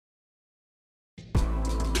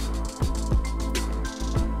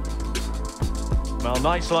Well,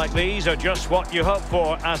 nights like these are just what you hope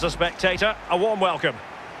for as a spectator. A warm welcome.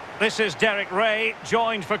 This is Derek Ray,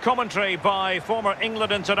 joined for commentary by former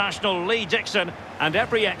England international Lee Dixon, and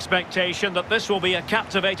every expectation that this will be a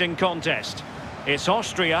captivating contest. It's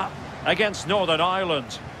Austria against Northern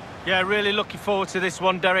Ireland. Yeah, really looking forward to this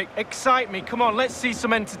one, Derek. Excite me. Come on, let's see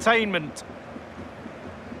some entertainment.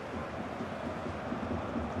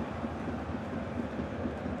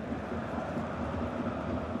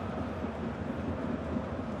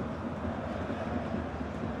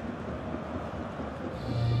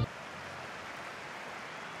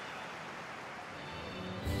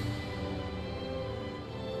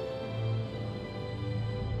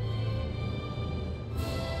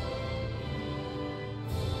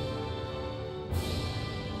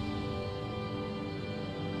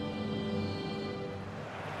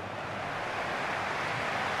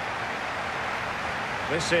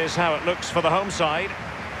 This is how it looks for the home side.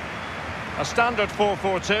 A standard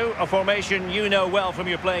 4-4-2, a formation you know well from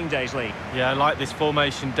your playing days, Lee. Yeah, I like this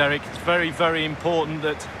formation, Derek. It's very, very important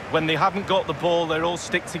that when they haven't got the ball, they all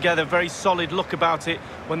stick together. Very solid look about it.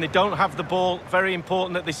 When they don't have the ball, very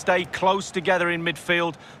important that they stay close together in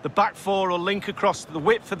midfield. The back four will link across the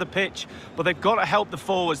width of the pitch, but they've got to help the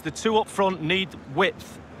forwards. The two up front need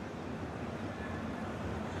width.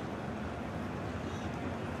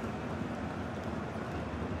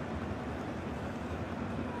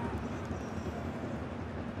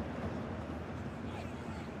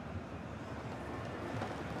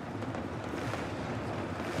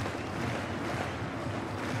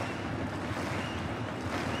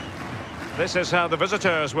 This is how the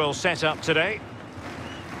visitors will set up today.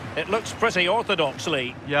 It looks pretty orthodox,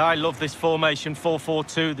 Lee. Yeah, I love this formation,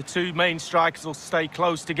 4-4-2. The two main strikers will stay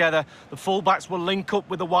close together. The full-backs will link up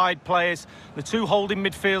with the wide players. The two holding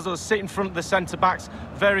midfielders will sit in front of the centre-backs.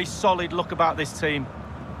 Very solid look about this team.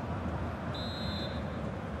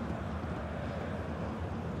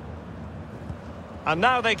 And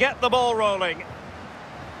now they get the ball rolling.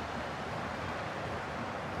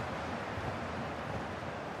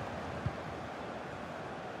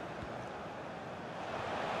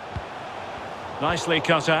 Nicely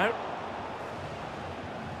cut out.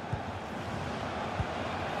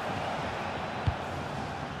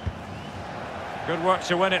 Good work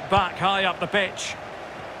to win it back high up the pitch.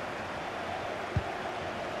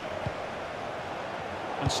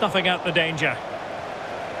 And snuffing out the danger.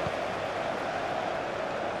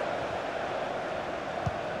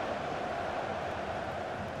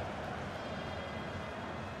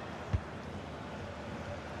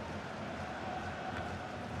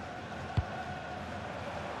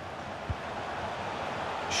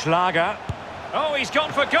 Schlager. Oh, he's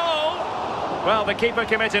gone for goal. Well, the keeper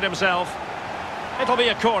committed himself. It'll be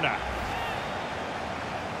a corner.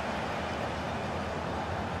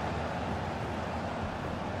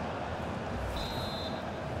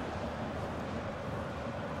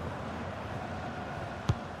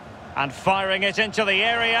 And firing it into the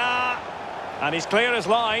area. And he's clear as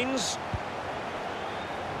lines.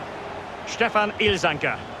 Stefan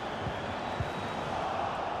Ilsanker.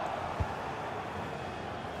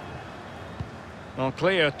 Well,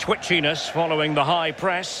 clear twitchiness following the high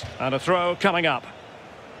press, and a throw coming up.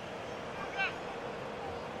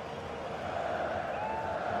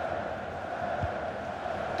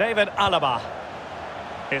 David Alaba.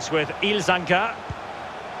 It's with Ilsanker.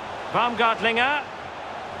 Baumgartlinger.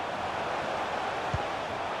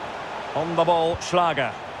 On the ball,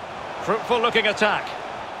 Schlager. Fruitful looking attack.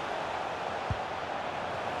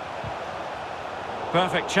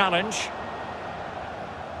 Perfect challenge.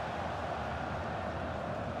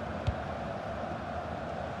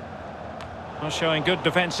 Well, showing good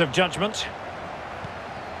defensive judgment.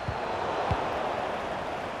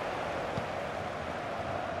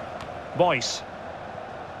 Boyce.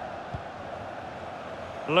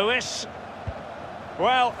 Lewis.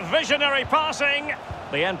 Well, visionary passing.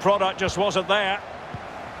 The end product just wasn't there.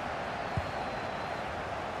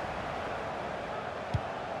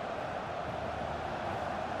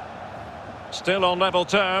 Still on level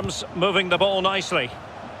terms, moving the ball nicely.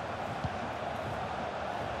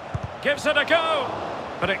 Gives it a go,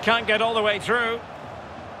 but it can't get all the way through.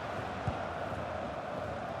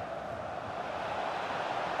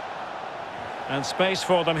 And space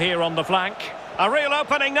for them here on the flank. A real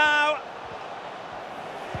opening now.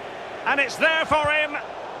 And it's there for him.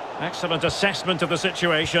 Excellent assessment of the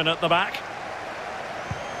situation at the back.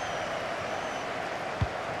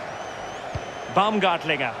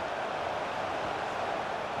 Baumgartlinger.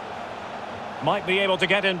 Might be able to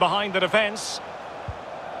get in behind the defence.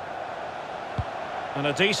 And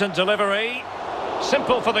a decent delivery.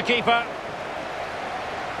 Simple for the keeper.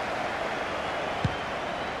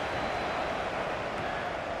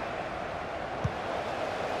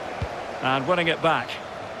 And winning it back.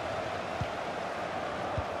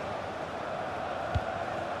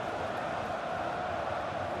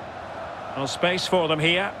 No space for them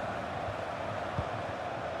here.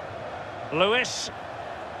 Lewis.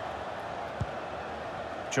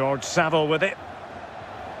 George Saville with it.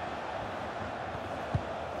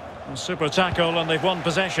 A super tackle and they've won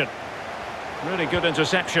possession. Really good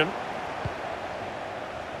interception.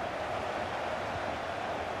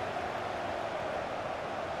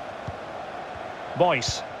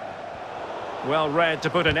 Boyce. Well read to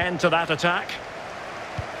put an end to that attack.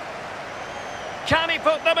 Can he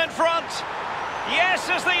put them in front? Yes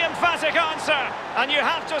is the emphatic answer. And you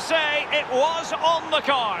have to say it was on the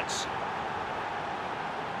cards.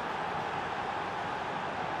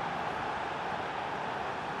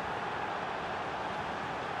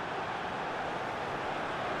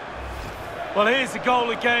 Well, here's the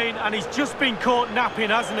goal again, and he's just been caught napping,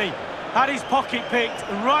 hasn't he? Had his pocket picked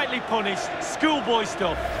and rightly punished. Schoolboy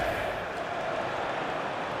stuff.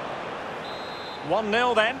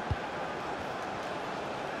 1-0 then.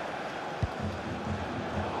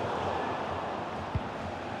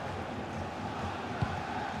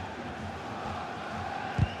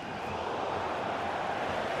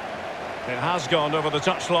 It has gone over the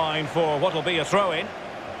touchline for what will be a throw-in.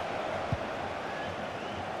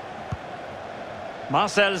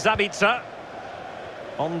 Marcel Sabitzer.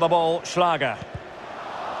 On the ball, Schlager.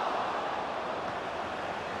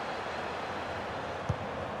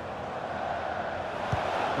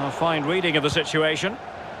 A fine reading of the situation.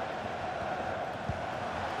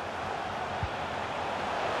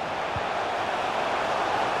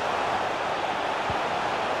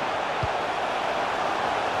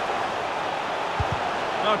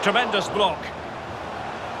 A tremendous block.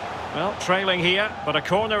 Well, trailing here, but a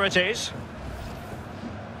corner it is.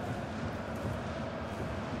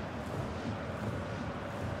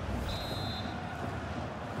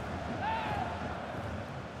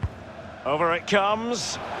 Over it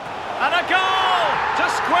comes. And a goal to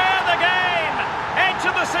square the game. Edge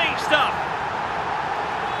of the seat stuff.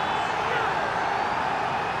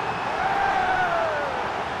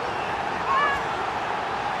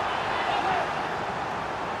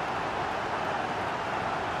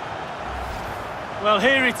 Well,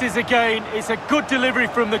 here it is again. It's a good delivery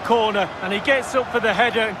from the corner, and he gets up for the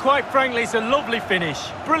header, and quite frankly, it's a lovely finish.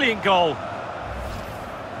 Brilliant goal.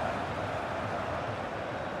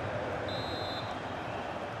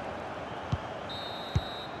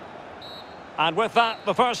 And with that,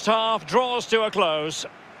 the first half draws to a close.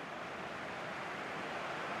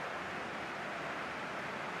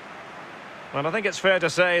 Well, I think it's fair to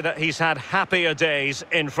say that he's had happier days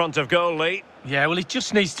in front of goal, Lee. Yeah, well, he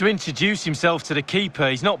just needs to introduce himself to the keeper.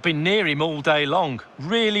 He's not been near him all day long.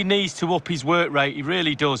 Really needs to up his work rate, he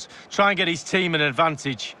really does. Try and get his team an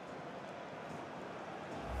advantage.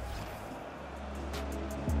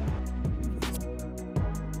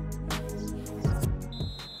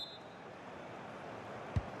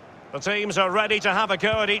 The teams are ready to have a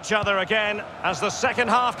go at each other again as the second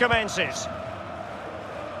half commences.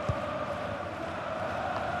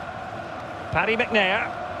 Paddy McNair,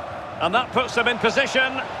 and that puts them in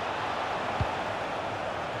position.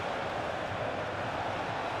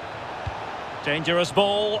 Dangerous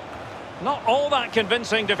ball, not all that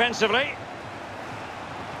convincing defensively.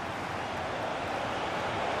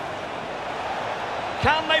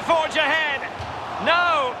 Can they forge ahead?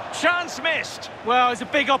 No, chance missed. Well, it's a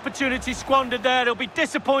big opportunity squandered there. He'll be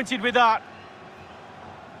disappointed with that.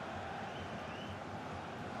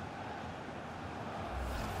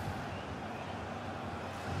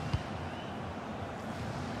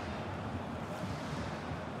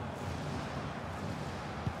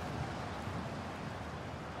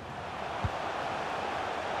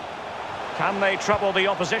 Can they trouble the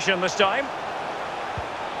opposition this time?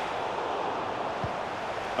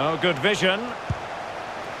 Oh, good vision.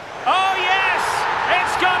 Oh, yes!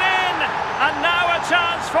 It's gone in! And now a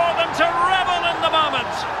chance for them to revel in the moment.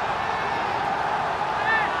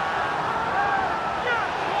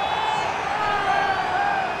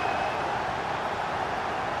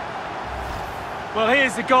 Well,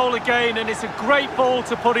 here's the goal again, and it's a great ball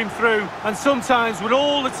to put him through. And sometimes, with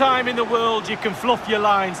all the time in the world, you can fluff your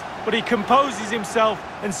lines. But he composes himself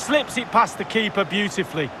and slips it past the keeper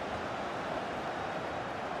beautifully.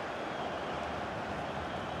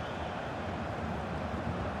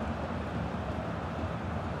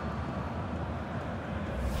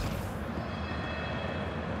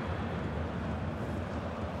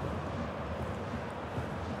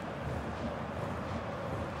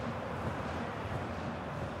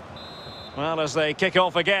 Well, as they kick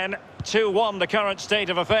off again, 2-1 the current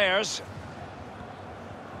state of affairs.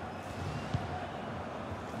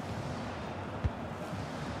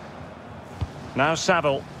 Now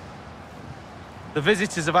Saville. The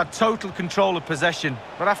visitors have had total control of possession,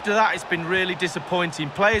 but after that it's been really disappointing.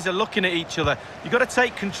 Players are looking at each other. You've got to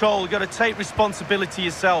take control, you've got to take responsibility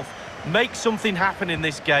yourself. Make something happen in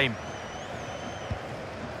this game.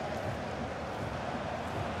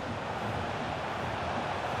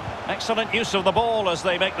 Excellent use of the ball as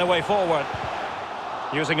they make their way forward.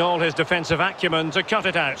 Using all his defensive acumen to cut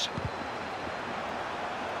it out.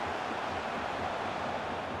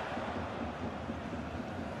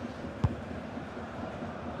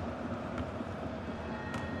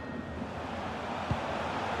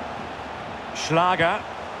 Schlager.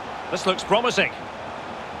 This looks promising.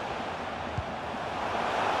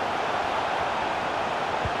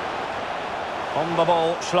 On the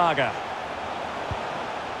ball, Schlager.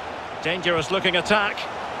 Dangerous looking attack.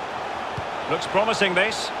 Looks promising,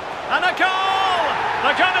 this. And a goal!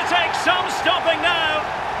 They're going to take some stopping now.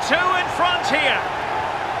 2 in front here.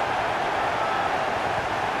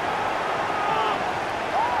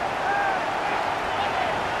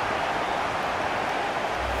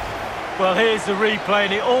 Well, here's the replay,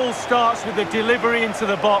 and it all starts with the delivery into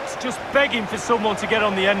the box, just begging for someone to get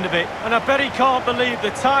on the end of it. And I bet he can't believe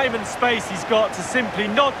the time and space he's got to simply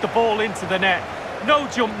nod the ball into the net. No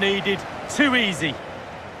jump needed, too easy.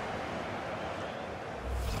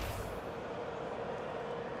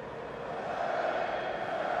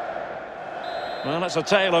 Well, it's a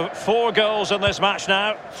tale of 4 goals in this match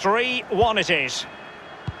now. 3-1 it is.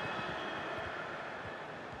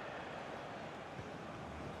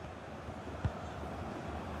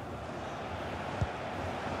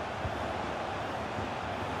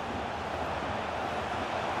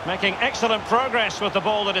 Making excellent progress with the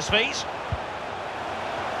ball at his feet.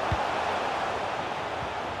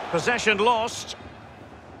 Possession lost.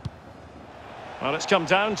 Well, it's come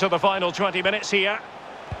down to the final 20 minutes here.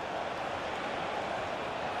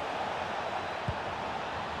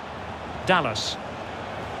 Dallas.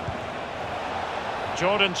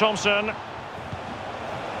 Jordan Thompson.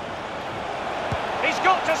 He's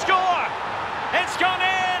got to score! It's gone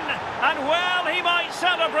in! And well, he might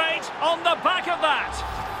celebrate on the back of that.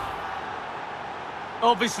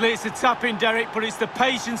 Obviously, it's a tap-in, Derek, but it's the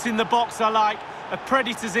patience in the box I like. A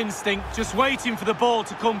predator's instinct, just waiting for the ball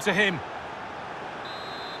to come to him.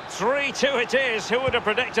 3-2 it is. Who would have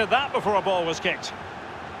predicted that before a ball was kicked?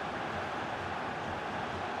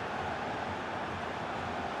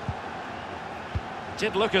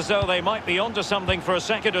 Did look as though they might be onto something for a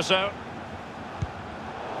second or so.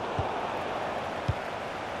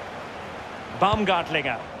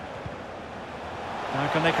 Baumgartlinger. Now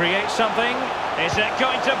can they create something? Is it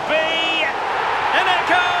going to be? In it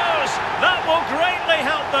goes! That will greatly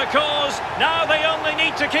help the cause. Now they only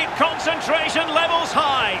need to keep concentration levels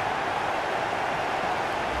high.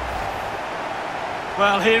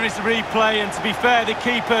 Well, here is the replay, and to be fair, the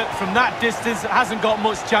keeper from that distance hasn't got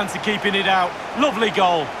much chance of keeping it out. Lovely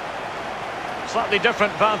goal. Slightly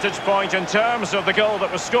different vantage point in terms of the goal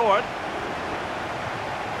that was scored.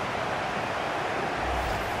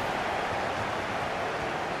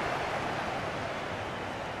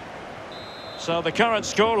 So the current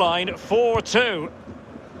scoreline, 4-2.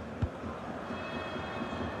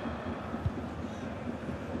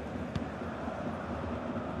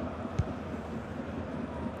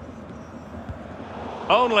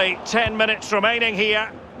 Only 10 minutes remaining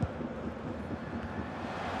here.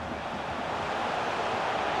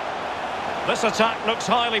 This attack looks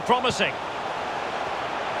highly promising.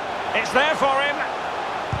 It's there for him.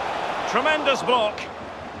 Tremendous block.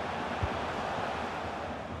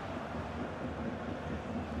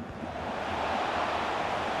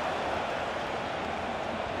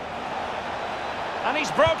 And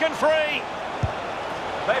he's broken free.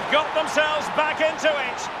 They've got themselves back into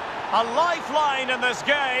it. A lifeline in this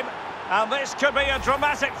game, and this could be a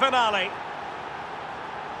dramatic finale.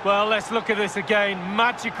 Well, let's look at this again.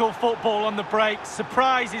 Magical football on the break.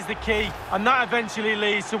 Surprise is the key, and that eventually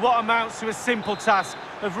leads to what amounts to a simple task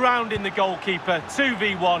of rounding the goalkeeper.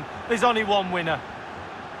 2v1. There's only one winner.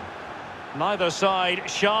 Neither side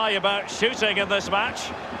shy about shooting in this match.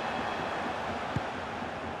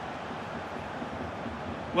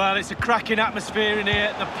 Well, it's a cracking atmosphere in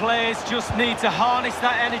here. The players just need to harness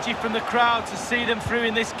that energy from the crowd to see them through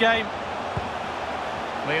in this game.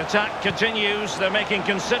 The attack continues. They're making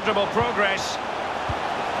considerable progress.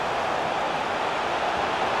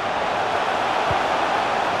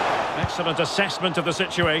 Excellent assessment of the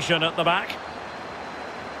situation at the back.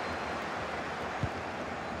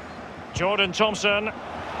 Jordan Thompson.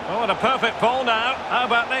 Oh, and a perfect ball now. How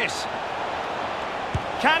about this?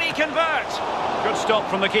 Can he convert? Good stop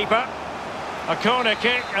from the keeper. A corner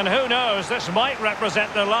kick, and who knows, this might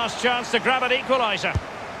represent their last chance to grab an equaliser.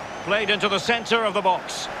 Played into the centre of the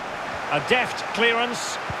box. A deft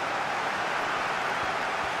clearance.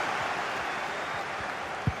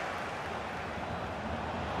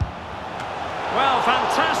 Well,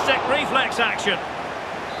 fantastic reflex action.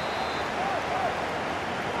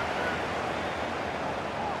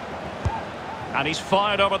 And he's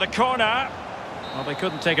fired over the corner. Well, they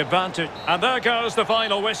couldn't take advantage. And there goes the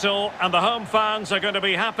final whistle, and the home fans are going to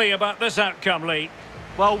be happy about this outcome, Lee.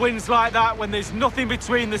 Well, wins like that, when there's nothing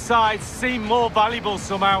between the sides, seem more valuable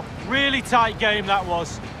somehow. Really tight game that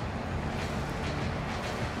was.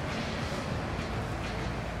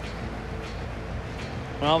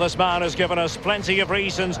 Well, this man has given us plenty of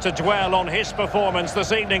reasons to dwell on his performance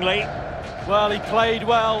this evening, Lee. Well, he played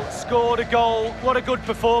well, scored a goal. What a good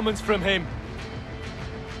performance from him.